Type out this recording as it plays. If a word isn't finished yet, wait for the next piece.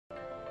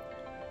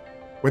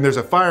When there's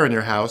a fire in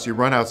your house, you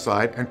run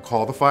outside and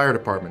call the fire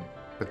department.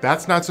 But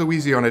that's not so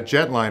easy on a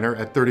jetliner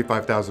at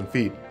 35,000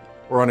 feet,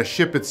 or on a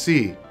ship at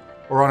sea,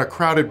 or on a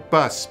crowded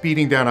bus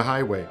speeding down a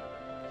highway.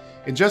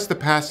 In just the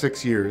past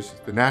 6 years,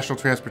 the National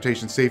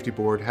Transportation Safety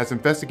Board has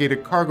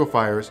investigated cargo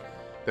fires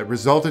that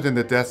resulted in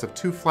the deaths of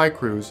 2 flight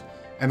crews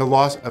and the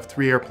loss of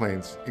 3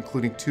 airplanes,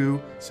 including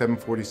 2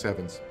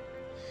 747s.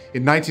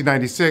 In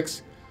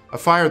 1996, a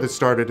fire that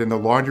started in the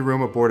laundry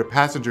room aboard a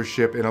passenger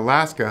ship in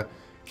Alaska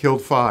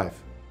killed 5.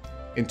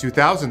 In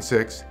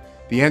 2006,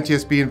 the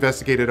NTSB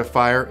investigated a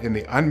fire in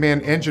the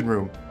unmanned engine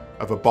room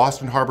of a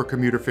Boston Harbor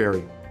commuter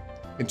ferry.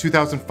 In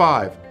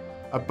 2005,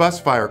 a bus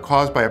fire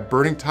caused by a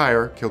burning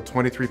tire killed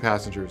 23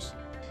 passengers.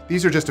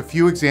 These are just a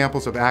few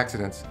examples of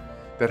accidents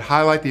that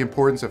highlight the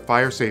importance of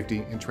fire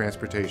safety in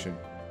transportation.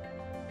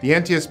 The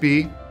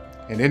NTSB,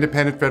 an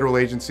independent federal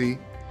agency,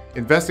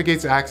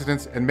 investigates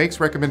accidents and makes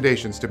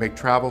recommendations to make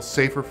travel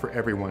safer for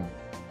everyone.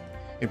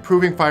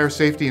 Improving fire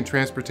safety in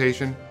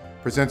transportation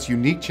presents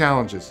unique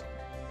challenges,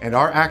 and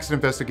our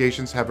accident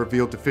investigations have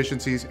revealed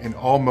deficiencies in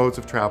all modes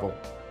of travel.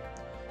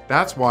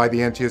 That's why the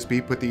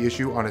NTSB put the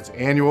issue on its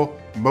annual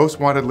Most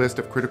Wanted list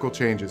of critical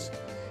changes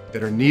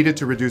that are needed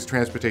to reduce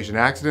transportation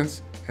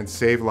accidents and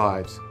save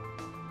lives.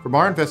 From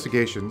our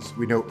investigations,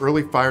 we know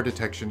early fire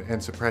detection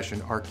and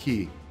suppression are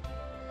key.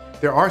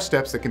 There are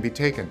steps that can be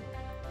taken,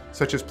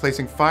 such as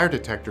placing fire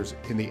detectors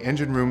in the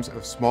engine rooms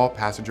of small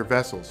passenger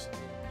vessels,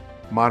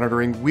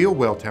 monitoring wheel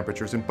well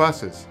temperatures in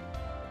buses,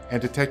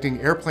 and detecting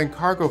airplane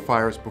cargo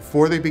fires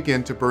before they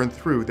begin to burn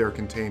through their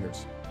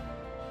containers.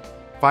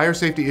 Fire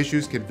safety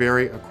issues can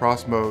vary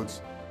across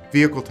modes,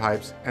 vehicle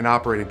types, and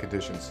operating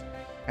conditions,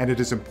 and it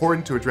is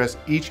important to address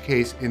each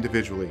case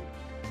individually.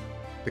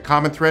 The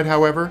common thread,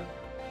 however,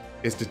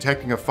 is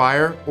detecting a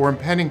fire or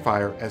impending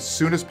fire as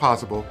soon as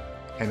possible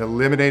and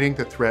eliminating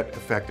the threat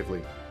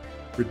effectively.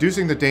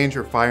 Reducing the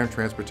danger of fire in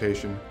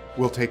transportation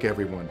will take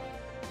everyone,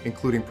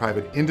 including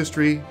private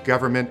industry,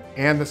 government,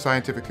 and the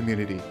scientific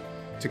community,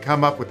 to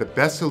come up with the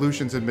best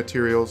solutions and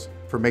materials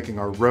for making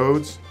our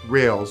roads,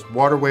 rails,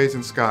 waterways,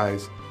 and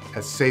skies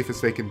as safe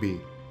as they can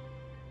be.